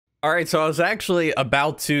All right, so I was actually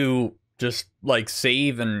about to just like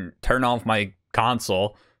save and turn off my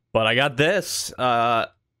console, but I got this.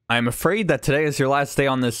 I'm afraid that today is your last day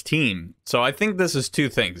on this team. So I think this is two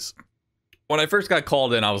things. When I first got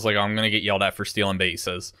called in, I was like, oh, I'm going to get yelled at for stealing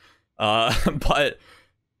bases. But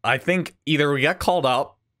I think either we got called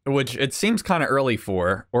up, which it seems kind of early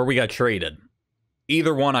for, or we got traded.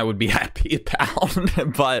 Either one I would be happy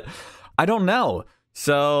about, but I don't know.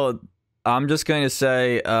 So I'm just going to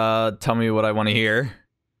say, tell me what I want to hear.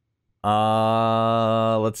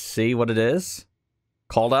 Let's see what it is.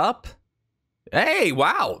 Called up? Hey,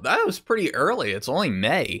 wow, that was pretty early. It's only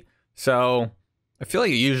May. So I feel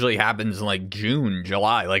like it usually happens in like June,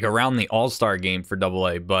 July, like around the All-Star game for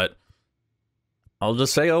AA, but I'll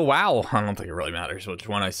just say, oh, wow. I don't think it really matters which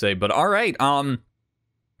one I say, but all right.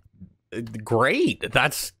 Great.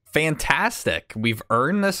 That's fantastic. We've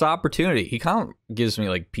earned this opportunity. He kind of gives me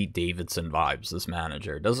like Pete Davidson vibes, this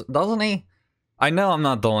manager. Doesn't he? I know I'm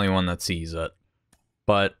not the only one that sees it,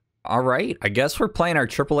 but all right. I guess we're playing our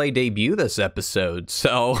AAA debut this episode,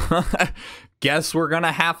 so guess we're going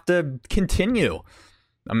to have to continue.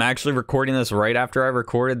 I'm actually recording this right after I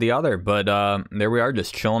recorded the other, but there we are,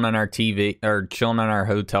 just chilling on our TV, or chilling in our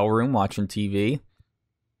hotel room watching TV.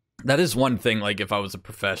 That is one thing, like, if I was a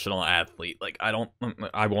professional athlete, like, I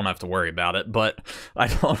won't have to worry about it, but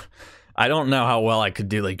I don't know how well I could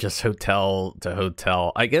do, like, just hotel to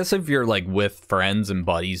hotel. I guess if you're, like, with friends and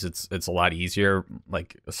buddies, it's a lot easier,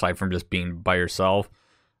 like, aside from just being by yourself.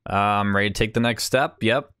 I'm ready to take the next step.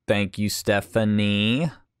 Yep. Thank you,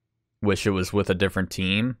 Stephanie. Wish it was with a different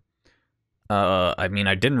team. I mean,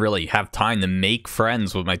 I didn't really have time to make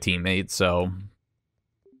friends with my teammates, so,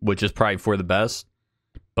 which is probably for the best.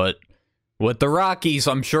 But with the Rockies,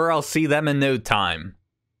 I'm sure I'll see them in no time.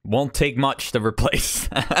 Won't take much to replace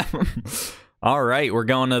them. All right, we're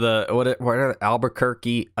going to the what are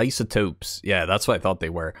Albuquerque Isotopes? Yeah, that's what I thought they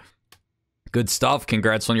were. Good stuff.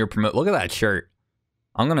 Congrats on your promote. Look at that shirt.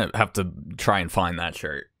 I'm gonna have to try and find that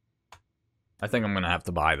shirt. I think I'm gonna have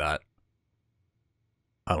to buy that.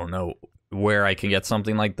 I don't know where I can get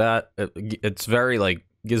something like that. It's very like.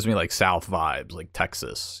 Gives me like South vibes, like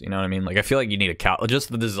Texas. You know what I mean? Like I feel like you need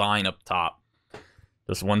just the design up top.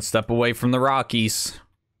 Just one step away from the Rockies.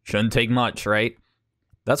 Shouldn't take much, right?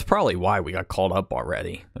 That's probably why we got called up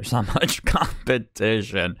already. There's not much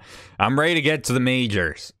competition. I'm ready to get to the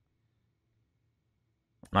majors.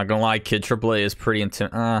 Not gonna lie, Kid AAA is pretty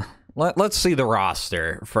let's see the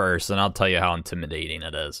roster first, and I'll tell you how intimidating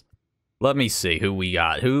it is. Let me see who we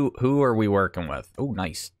got. Who are we working with? Oh,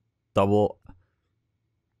 nice. Double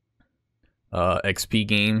XP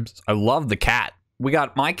games. I love the cat. We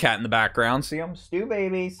got my cat in the background. See him? Stew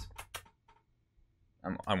babies.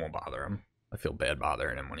 I won't bother him. I feel bad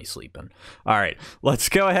bothering him when he's sleeping. All right, let's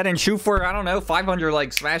go ahead and shoot for, I don't know, 500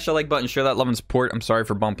 likes. Smash the like button. Share that love and support. I'm sorry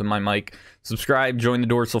for bumping my mic. Subscribe. Join the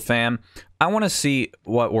Dorsal fam. I want to see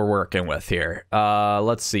what we're working with here.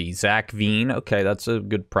 Let's see. Zach Veen. Okay, that's a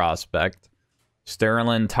good prospect.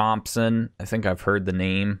 Sterling Thompson. I think I've heard the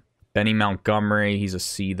name. Benny Montgomery, he's a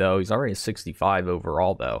C, though. He's already a 65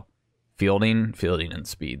 overall, though. Fielding and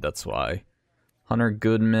speed, that's why. Hunter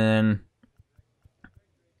Goodman.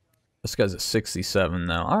 This guy's a 67,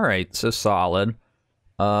 though. All right, so solid.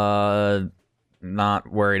 Not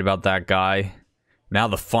worried about that guy. Now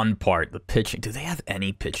the fun part, the pitching. Do they have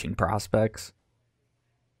any pitching prospects?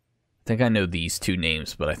 I think I know these two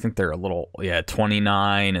names, but I think they're a little, yeah,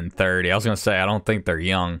 29 and 30. I was going to say, I don't think they're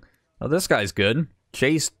young. Oh, this guy's good.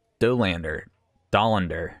 Chase Dollander.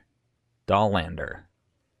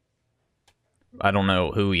 I don't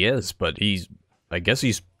know who he is, but I guess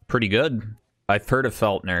he's pretty good. I've heard of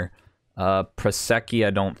Feltner. Prasecki,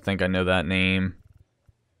 I don't think I know that name.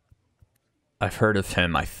 I've heard of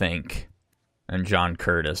him, I think. And John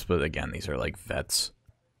Curtis, but again, these are like vets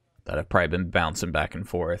that have probably been bouncing back and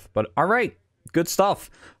forth. But all right. Good stuff.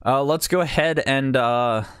 Let's go ahead and,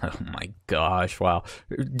 oh my gosh, wow.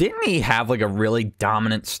 Didn't he have like a really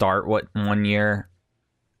dominant start, one year?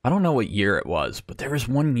 I don't know what year it was, but there was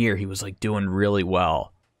one year he was like doing really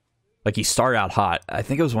well. Like he started out hot. I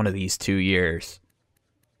think it was one of these 2 years.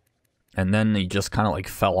 And then he just kind of like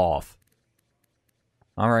fell off.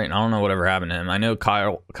 All right, I don't know whatever happened to him. I know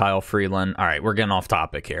Kyle Freeland. All right, we're getting off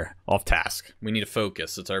topic here. Off task. We need to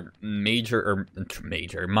focus. It's our minor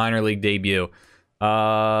league debut.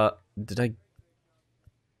 Oh,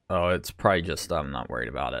 it's probably just, I'm not worried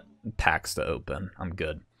about it. Packs to open. I'm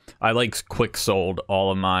good. I like quick sold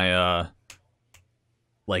all of my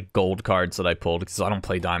like gold cards that I pulled because I don't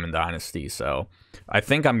play Diamond Dynasty. So I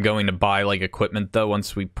think I'm going to buy like equipment though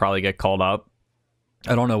once we probably get called up.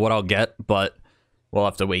 I don't know what I'll get, but we'll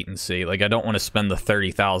have to wait and see. Like, I don't want to spend the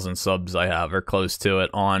 30,000 subs I have or close to it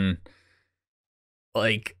on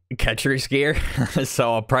like catcher's gear.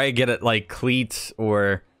 So I'll probably get it like cleats,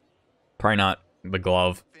 or probably not the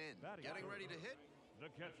glove.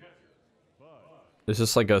 There's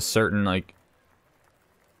just like a certain like,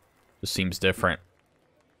 it seems different.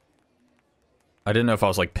 I didn't know if I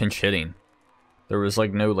was like pinch hitting. There was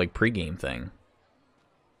like no like pregame thing.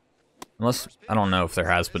 Unless, I don't know if there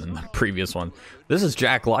has been in the previous one. This is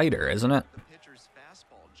Jack Leiter, isn't it?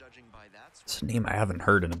 It's a name I haven't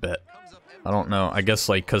heard in a bit. I don't know. I guess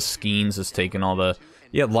like because Skeens has taken all the...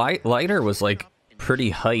 Yeah, Leiter was like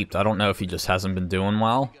pretty hyped. I don't know if he just hasn't been doing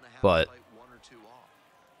well, but...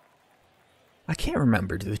 I can't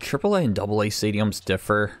remember. Do the AAA and AA stadiums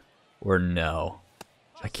differ or no?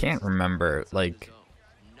 I can't remember, like,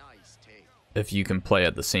 if you can play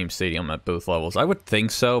at the same stadium at both levels. I would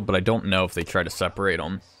think so, but I don't know if they try to separate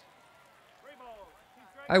them.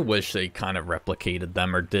 I wish they kind of replicated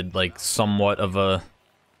them or did, like, somewhat of a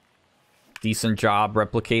decent job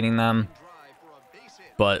replicating them.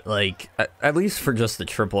 But, like, at least for just the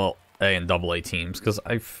AAA and AA teams, because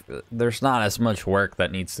there's not as much work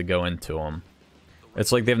that needs to go into them.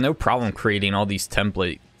 It's like they have no problem creating all these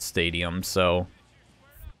template stadiums, so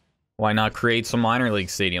why not create some minor league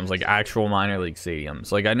stadiums, like actual minor league stadiums?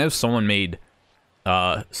 Like, I know someone made,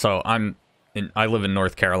 so I live in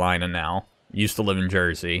North Carolina now. Used to live in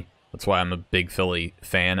Jersey. That's why I'm a big Philly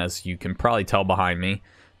fan, as you can probably tell behind me.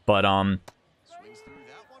 But,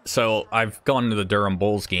 so I've gone to the Durham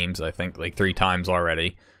Bulls games, I think, like 3 times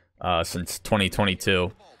already, since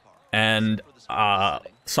 2022. And,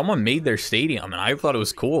 someone made their stadium, and I thought it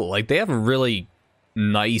was cool. Like, they have a really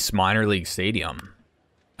nice minor league stadium.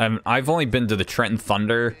 I've only been to the Trenton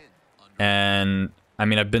Thunder, and, I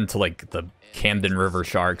mean, I've been to, like, the Camden River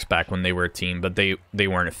Sharks back when they were a team, but they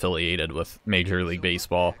weren't affiliated with Major League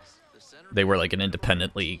Baseball. They were, like, an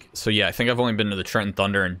independent league. So, yeah, I think I've only been to the Trenton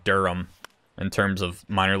Thunder and Durham in terms of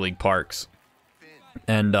minor league parks.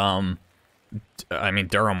 And, I mean,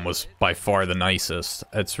 Durham was by far the nicest.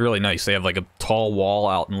 It's really nice. They have, like, a tall wall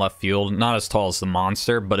out in left field. Not as tall as the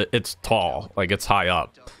Monster, but it's tall. Like, it's high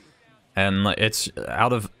up. And it's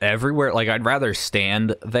out of everywhere. Like, I'd rather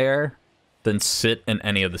stand there than sit in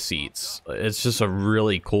any of the seats. It's just a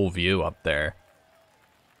really cool view up there.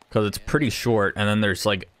 Because it's pretty short, and then there's,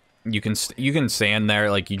 like, you can stand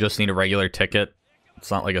there, like, you just need a regular ticket.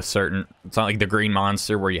 It's not like it's not like the Green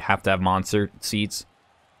Monster where you have to have Monster seats.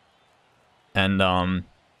 And,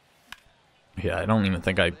 yeah, I don't even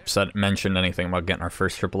think I mentioned anything about getting our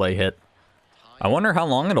first AAA hit. I wonder how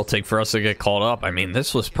long it'll take for us to get called up. I mean,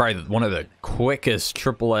 this was probably one of the quickest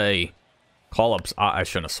AAA call-ups. I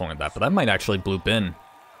shouldn't have swung at that, but that might actually bloop in.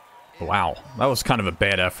 Wow, that was kind of a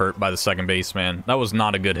bad effort by the second baseman. That was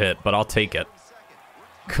not a good hit, but I'll take it.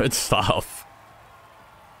 Good stuff.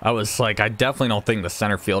 I was like, I definitely don't think the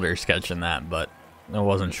center fielder's catching that, but I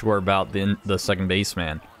wasn't sure about the second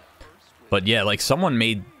baseman. But yeah, like, someone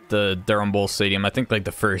made the Durham Bulls Stadium. I think, like,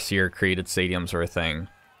 the first year created stadiums were a thing.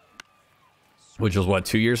 Which was, what,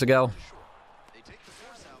 2 years ago?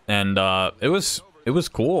 And, it was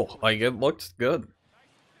cool. Like, it looked good.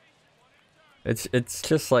 It's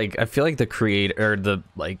just, like, I feel like the creator, the,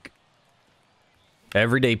 like,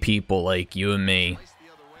 everyday people like you and me,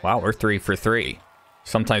 wow, we're 3 for 3.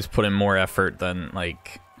 Sometimes put in more effort than,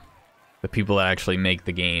 like, the people that actually make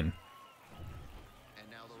the game.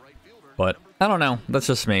 But, I don't know. That's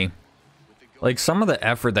just me. Like, some of the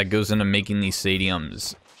effort that goes into making these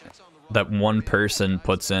stadiums that one person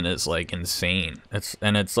puts in is, like, insane.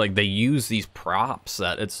 It's like they use these props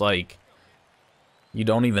that it's like you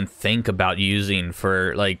don't even think about using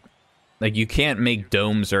for, like you can't make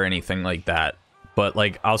domes or anything like that. But,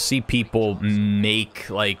 like, I'll see people make,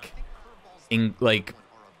 like,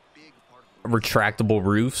 retractable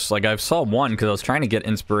roofs. Like, I saw one because I was trying to get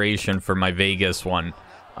inspiration for my Vegas one.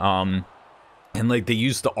 And, like, they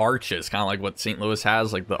use the arches, kind of like what St. Louis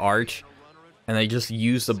has, like the arch. And they just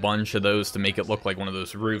used a bunch of those to make it look like one of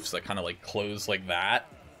those roofs that kind of, like, close like that.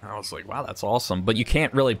 And I was like, wow, that's awesome. But you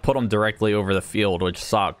can't really put them directly over the field, which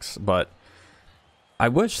sucks. But I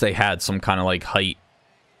wish they had some kind of, like, height.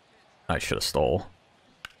 I should have stole.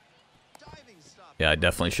 Yeah, I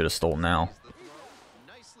definitely should have stole now.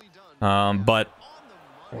 But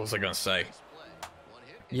what was I gonna say?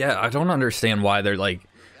 Yeah, I don't understand why they're, like,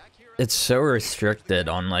 it's so restricted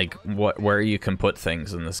on, like, where you can put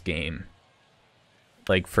things in this game.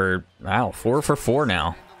 Like, for, wow, 4 for 4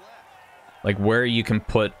 now. Like, where you can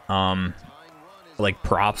put, like,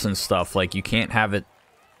 props and stuff. Like, you can't have it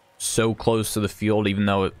so close to the field, even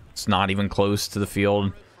though it's not even close to the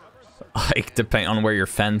field. Like, depending on where your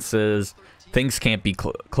fence is. things can't be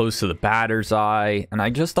close to the batter's eye, and I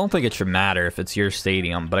just don't think it should matter if it's your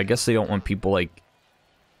stadium. But I guess they don't want people like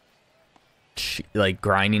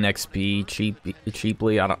grinding XP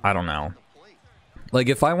cheaply. I don't know. Like,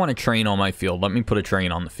 if I want a train on my field, let me put a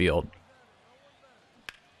train on the field.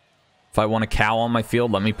 If I want a cow on my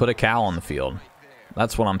field, let me put a cow on the field.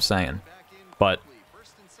 That's what I'm saying. But,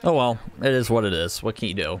 oh well, it is what it is. What can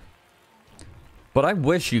you do? But I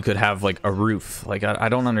wish you could have, like, a roof. Like, I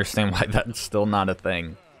don't understand why that's still not a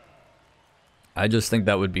thing. I just think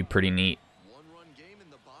that would be pretty neat.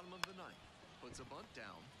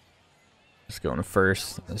 Just going to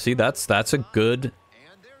first. See, that's good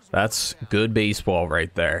baseball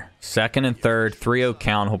right there. Second and third, 3-0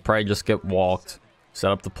 count. He'll probably just get walked.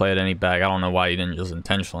 Set up the play at any bag. I don't know why he didn't just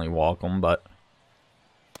intentionally walk him, but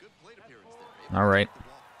all right.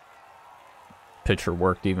 Pitcher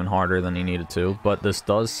worked even harder than he needed to, but this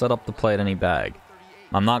does set up the play at any bag.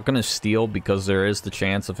 I'm not going to steal because there is the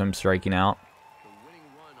chance of him striking out.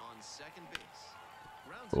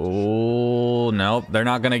 Oh, nope. They're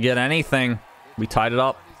not going to get anything. We tied it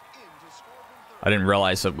up. I didn't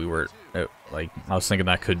realize that we were, like, I was thinking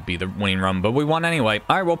that could be the winning run, but we won anyway.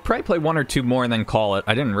 All right, we'll probably play one or two more and then call it.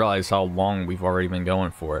 I didn't realize how long we've already been going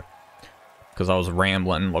for because I was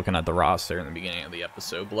rambling looking at the roster in the beginning of the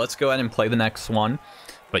episode. But let's go ahead and play the next one.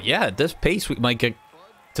 But yeah, at this pace, we might get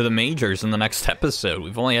to the majors in the next episode.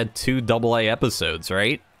 We've only had 2 AA episodes,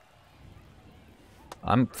 right?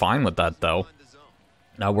 I'm fine with that, though.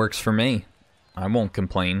 That works for me. I won't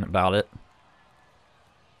complain about it.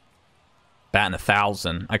 Batting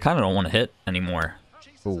 1,000. I kind of don't want to hit anymore.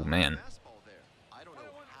 Oh, man.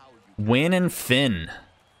 Win and Finn.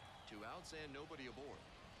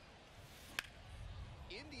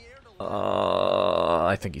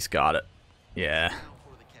 I think he's got it. Yeah.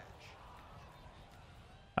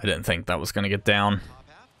 I didn't think that was going to get down.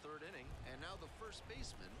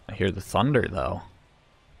 I hear the thunder, though.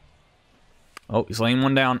 Oh, he's laying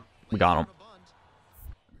one down. We got him.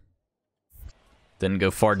 Didn't go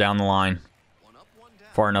far down the line.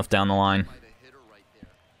 Far enough down the line.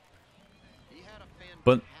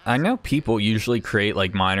 But I know people usually create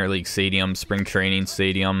like minor league stadiums, spring training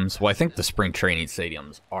stadiums. Well, I think the spring training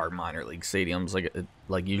stadiums are minor league stadiums.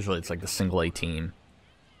 Like usually it's like the single A team.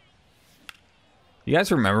 You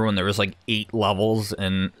guys remember when there was like 8 levels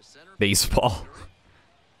in baseball?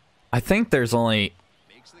 I think there's only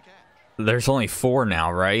 4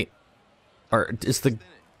 now, right? Or is the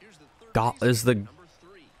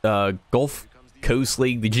Gulf Coast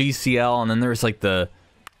League, the GCL, and then there's like the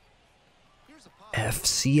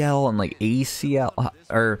FCL and like ACL,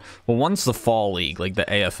 or well, one's the fall league, like the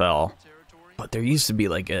AFL, but there used to be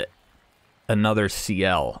like another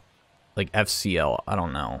CL, like FCL. I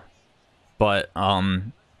don't know, but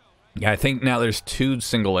yeah, I think now there's 2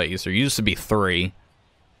 single A's. There used to be 3.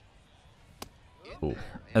 Ooh.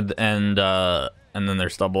 And then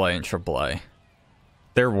there's AA and AAA.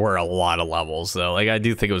 There were a lot of levels, though. Like, I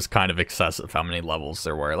do think it was kind of excessive how many levels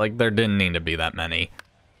there were. Like, there didn't need to be that many.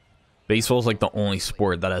 Baseball's like the only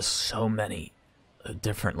sport that has so many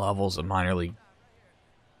different levels of minor league.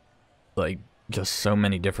 Like, just so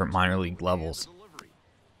many different minor league levels.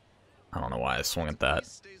 I don't know why I swung at that.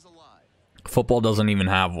 Football doesn't even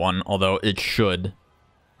have one, although it should.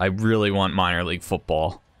 I really want minor league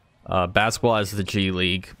football. Basketball has the G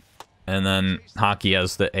League, and then hockey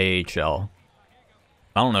has the AHL.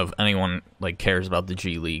 I don't know if anyone like cares about the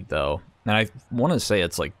G League though, and I want to say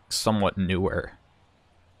it's like somewhat newer,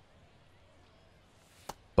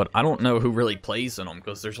 but I don't know who really plays in them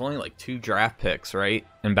because there's only like 2 draft picks, right,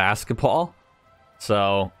 in basketball.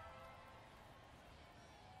 So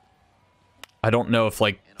I don't know if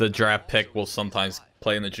like the draft pick will sometimes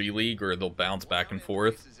play in the G League or they'll bounce back and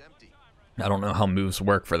forth. I don't know how moves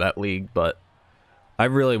work for that league, but I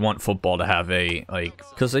really want football to have a, like,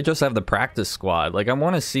 because they just have the practice squad. Like, I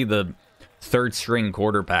want to see the 3rd string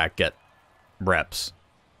quarterback get reps.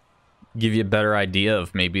 Give you a better idea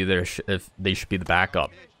of maybe if they should be the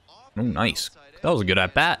backup. Oh, nice. That was a good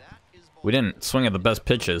at-bat. We didn't swing at the best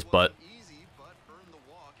pitches, but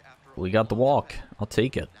we got the walk. I'll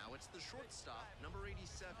take it.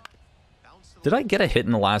 Did I get a hit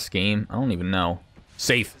in the last game? I don't even know.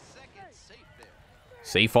 Safe.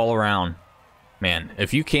 Safe all around. Man,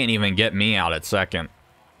 if you can't even get me out at second,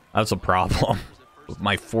 that's a problem with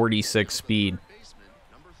my 46 speed.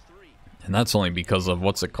 And that's only because of,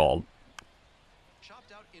 what's it called?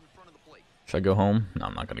 Should I go home? No,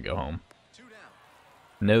 I'm not going to go home.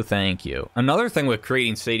 No, thank you. Another thing with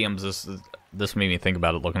creating stadiums is, this made me think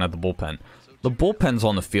about it looking at the bullpen. The bullpens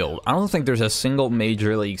on the field. I don't think there's a single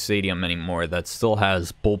major league stadium anymore that still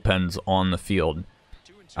has bullpens on the field.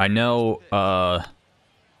 I know,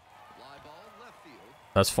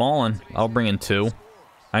 that's fallen. I'll bring in 2.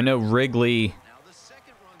 I know Wrigley,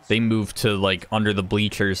 they moved to, like, under the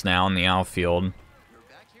bleachers now in the outfield.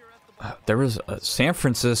 There was, San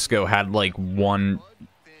Francisco had, like, 1,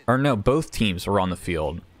 or no, both teams were on the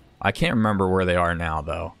field. I can't remember where they are now,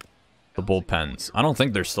 though. The bullpens. I don't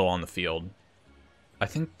think they're still on the field. I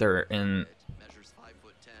think they're in...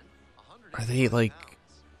 Are they, like...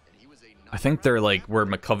 I think they're, like, where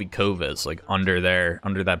McCovey Cove is, like, under there,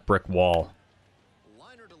 under that brick wall.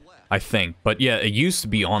 I think. But, yeah, it used to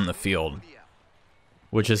be on the field.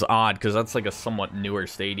 Which is odd, because that's, like, a somewhat newer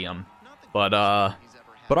stadium. But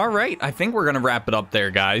alright, I think we're going to wrap it up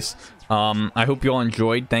there, guys. I hope you all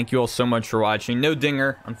enjoyed. Thank you all so much for watching. No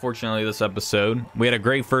dinger, unfortunately, this episode. We had a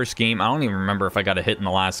great first game. I don't even remember if I got a hit in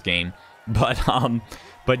the last game.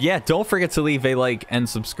 But yeah, don't forget to leave a like and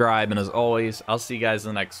subscribe. And as always, I'll see you guys in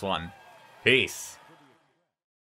the next one. Peace.